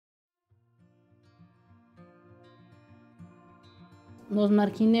nos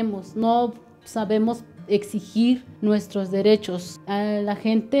marginemos, no sabemos exigir nuestros derechos. La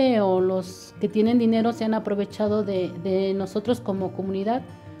gente o los que tienen dinero se han aprovechado de nosotros como comunidad,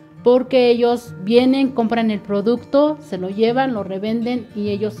 porque ellos vienen, compran el producto, se lo llevan, lo revenden y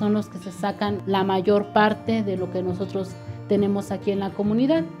ellos son los que se sacan la mayor parte de lo que nosotros tenemos aquí en la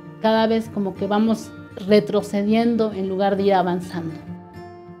comunidad. Cada vez como que vamos retrocediendo en lugar de ir avanzando.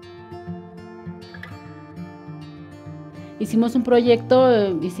 Hicimos un proyecto,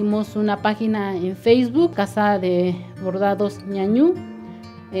 hicimos una página en Facebook, Casa de Bordados Ñöñho.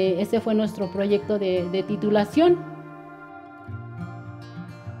 Ese fue nuestro proyecto de titulación.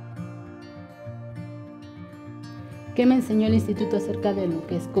 ¿Qué me enseñó el instituto acerca de lo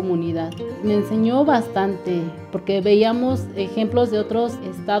que es comunidad? Me enseñó bastante, porque veíamos ejemplos de otros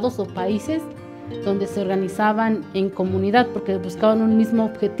estados o países donde se organizaban en comunidad porque buscaban un mismo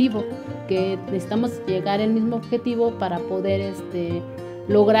objetivo, que necesitamos llegar al mismo objetivo para poder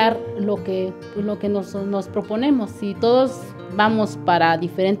lograr lo que nos proponemos. Si todos vamos para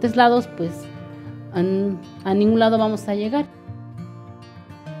diferentes lados, pues a ningún lado vamos a llegar.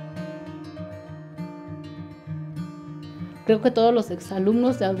 Creo que todos los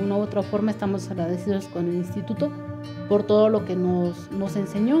exalumnos de alguna u otra forma estamos agradecidos con el instituto por todo lo que nos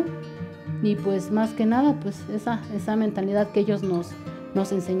enseñó y pues más que nada pues esa mentalidad que ellos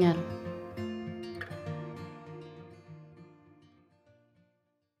nos enseñaron.